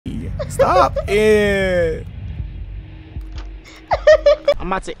Stop it. I'm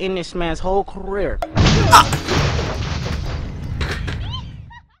about to end this man's whole career.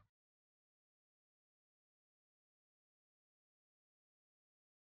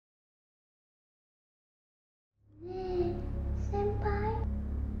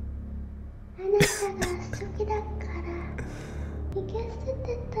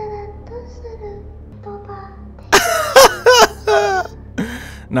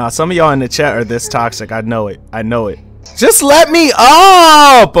 Nah, some of y'all in the chat are this toxic. I know it. I know it. Just let me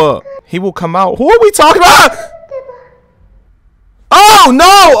up. He will come out. Who are we talking about? Oh no!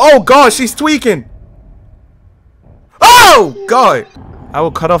 Oh god, she's tweaking. Oh god! I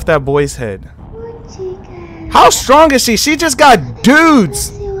will cut off that boy's head. How strong is she? She just got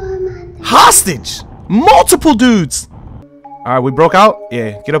dudes hostage. Multiple dudes. All right, we broke out.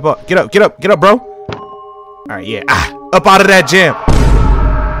 Yeah, get up, get up, get up, get up, bro. All right, yeah, up out of that jam.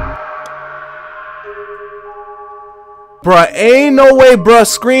 Bruh, ain't no way bruh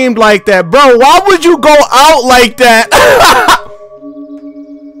screamed like that. Bro, why would you go out like that?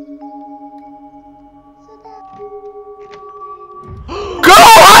 Girl,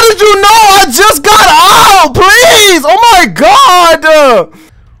 how did you know I just got out? Please! Oh my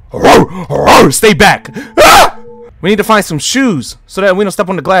god! Stay back. We need to find some shoes so that we don't step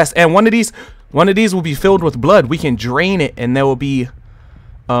on the glass. And one of these will be filled with blood. We can drain it and there will be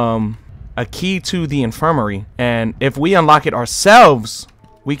a key to the infirmary, and if we unlock it ourselves,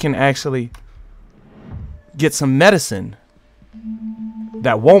 we can actually get some medicine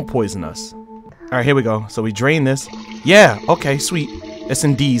that won't poison us. All right, here we go. So we drain this. Yeah, okay, sweet. It's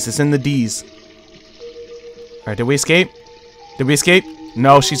in D's. It's in the D's. All right, did we escape? Did we escape?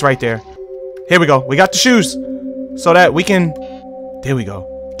 No, she's right there. Here we go. We got the shoes so that we can... There we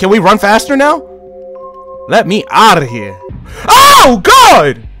go. Can we run faster now? Let me out of here. Oh,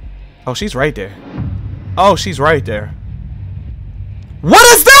 God! Oh, she's right there. Oh, she's right there. What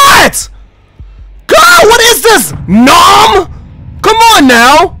is that? God, what is this? Nom? Come on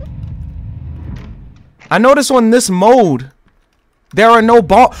now. I noticed on this mode, there are no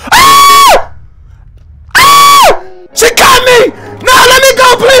ball. Ah! Ah! She got me! No, let me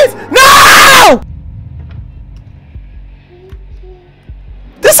go, please! No!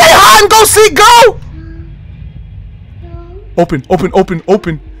 This ain't hide and go seek, go! Open, open, open,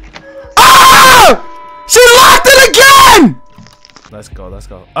 open. She locked it again! Let's go, let's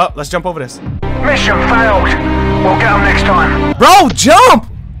go. Oh, let's jump over this. Mission failed. We'll get them next time. Bro, jump!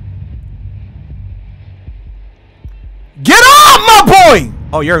 Get up, my boy!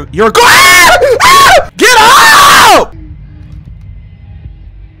 Oh, you're go. Get up!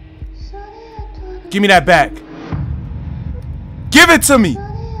 Give me that back. Give it to me.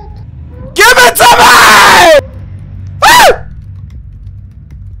 Give it to me! Ah!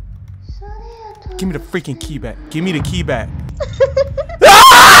 Give me the freaking key back. Give me the key back.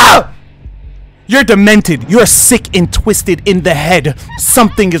 Ah! You're demented. You're sick and twisted in the head.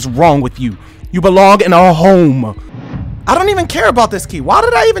 Something is wrong with you. You belong in a home. I don't even care about this key. Why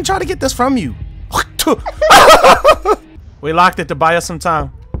did I even try to get this from you? We locked it to buy us some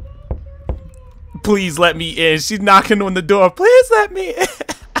time. Please let me in. She's knocking on the door. Please let me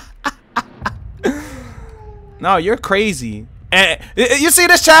in. No, you're crazy. And you see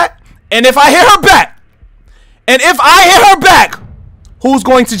this chat? And if I hit her back, who's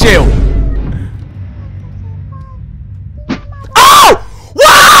going to jail? Oh!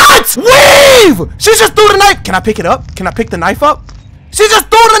 What? Weave! She just threw the knife. Can I pick it up? Can I pick the knife up? She just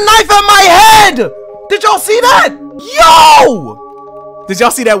threw the knife at my head! Did y'all see that? Yo! Did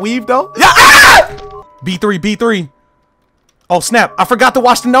y'all see that weave though? Yeah! Ah! B3, B3. Oh snap, I forgot to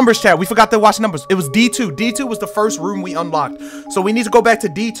watch the numbers, chat. We forgot to watch the numbers. It was D2. D2 was the first room we unlocked. So we need to go back to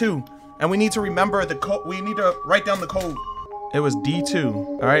D2. And we need to remember the code. We need to write down the code. It was D2.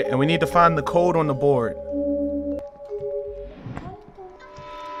 All right, and we need to find the code on the board.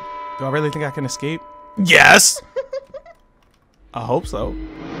 Do I really think I can escape? Yes! I hope so.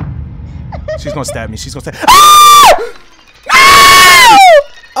 She's gonna stab me. She's gonna stab. Ah! Ah!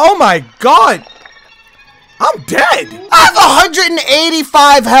 Oh my god! I'm dead! I have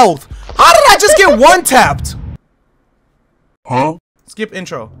 185 health! How did I just get one tapped? Huh? Skip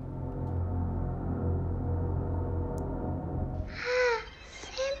intro.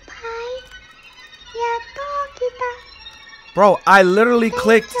 Bro, I literally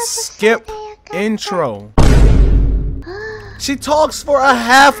clicked skip intro. She talks for a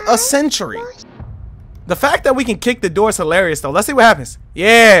half a century. The fact that we can kick the door is hilarious though. Let's see what happens.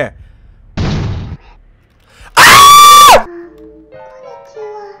 Yeah. Ah!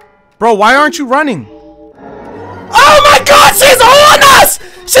 Bro, why aren't you running? Oh my god, she's on us!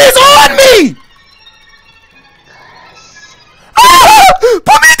 She's on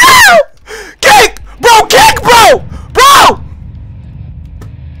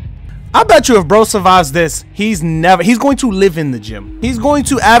you, if bro survives this, he's going to live in the gym. He's going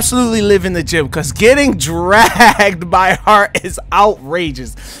to absolutely live in the gym because getting dragged by her is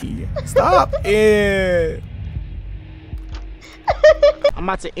outrageous. Stop it. I'm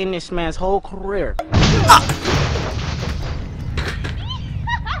about to end this man's whole career.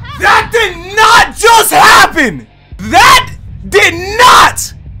 That did not just happen! That did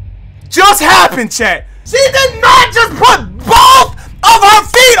not just happen, chat. She did not just put both of her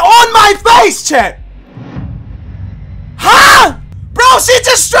feet on my face, chat. Huh? Bro, she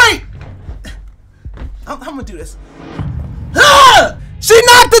just straight. I'm gonna do this. Huh? She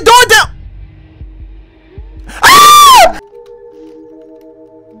knocked the door down. Ah!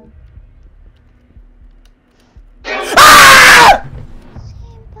 Ah!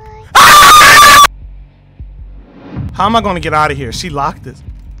 Ah! How am I gonna get out of here? She locked this.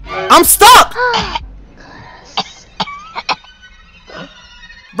 I'm stuck!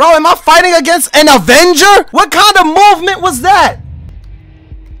 Bro, am I fighting against an Avenger? What kind of movement was that?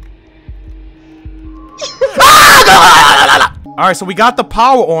 Alright, so we got the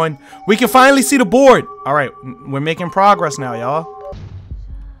power on. We can finally see the board. Alright, we're making progress now, y'all.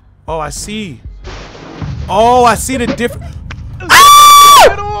 Oh, I see. Oh, I see the different.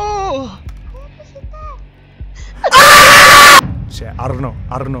 Ah! Ah! Shit, I don't know.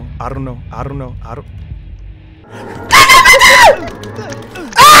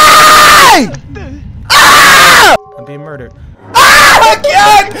 Ah! I'm being murdered. Ah!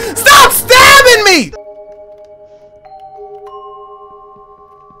 Again! Stop stabbing me!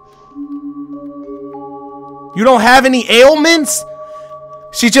 You don't have any ailments?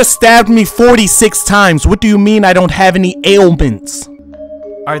 She just stabbed me 46 times. What do you mean I don't have any ailments?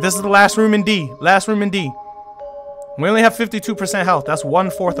 Alright, this is the last room in D. Last room in D. We only have 52% health. That's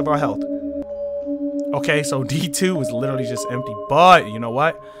 1/4 of our health. Okay, so D2 is literally just empty. But, you know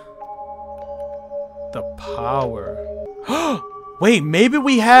what? The power. Wait, maybe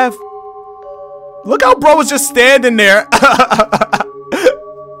we have... Look how bro was just standing there.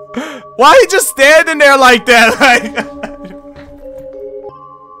 Why he just standing there like that? Like...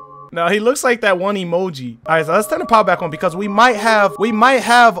 No, he looks like that one emoji. Alright, so let's turn the power back on because we might have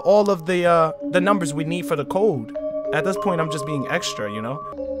all of the numbers we need for the code. At this point, I'm just being extra, you know?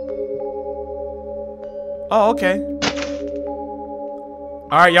 Oh, okay.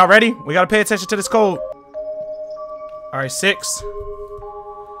 Alright, y'all ready? We gotta pay attention to this code. Alright, 6.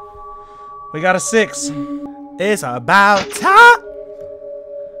 We got a 6. It's about time.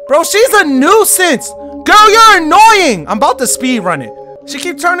 Bro, she's a nuisance. Girl, you're annoying. I'm about to speed run it. She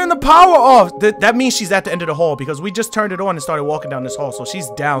keep turning the power off. That means she's at the end of the hall because we just turned it on and started walking down this hall. So she's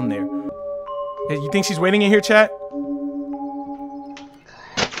down there. You think she's waiting in here, chat?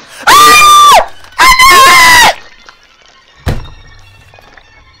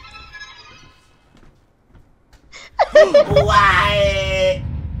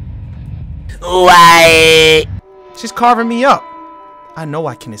 Why? She's carving me up. I know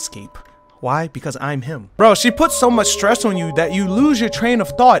I can escape. Why? Because I'm him. Bro, she puts so much stress on you that you lose your train of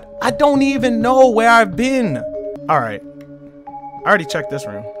thought. I don't even know where I've been. Alright. I already checked this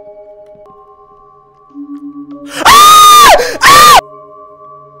room. Ah! Ah!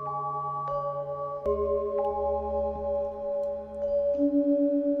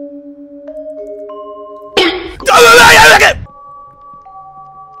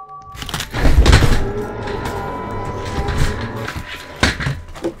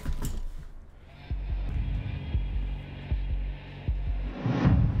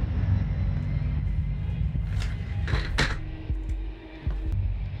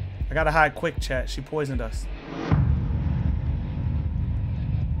 I gotta hide quick, chat. She poisoned us.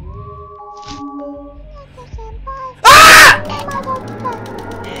 Ah!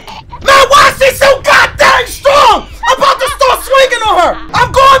 Man, why is she so goddamn strong? I'm about to start swinging on her.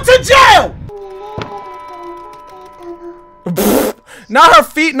 I'm going to jail. Not her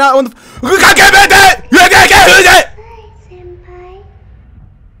feet, not on the.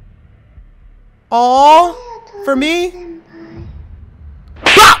 Aw, for me?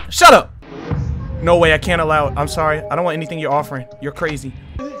 Ah! Shut up! No way, I can't allow it. I'm sorry. I don't want anything you're offering. You're crazy.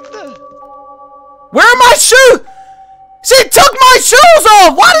 Where are my shoes? She took my shoes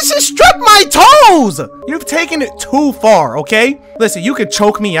off! Why did she strip my toes? You've taken it too far, okay? Listen, you could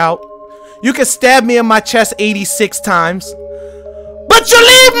choke me out. You could stab me in my chest 86 times. But you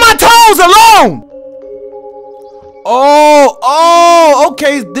leave my toes alone! Oh,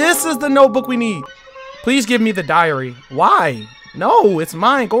 okay. This is the notebook we need. Please give me the diary. Why? No, it's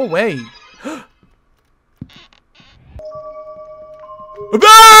mine. Go away.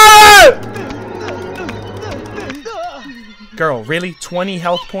 Girl, really? 20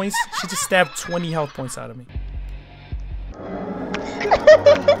 health points? She just stabbed 20 health points out of me.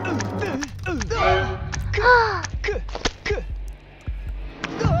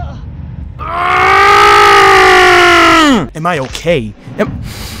 Am I okay?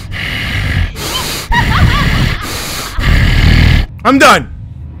 I'm done.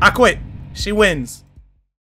 I quit. She wins.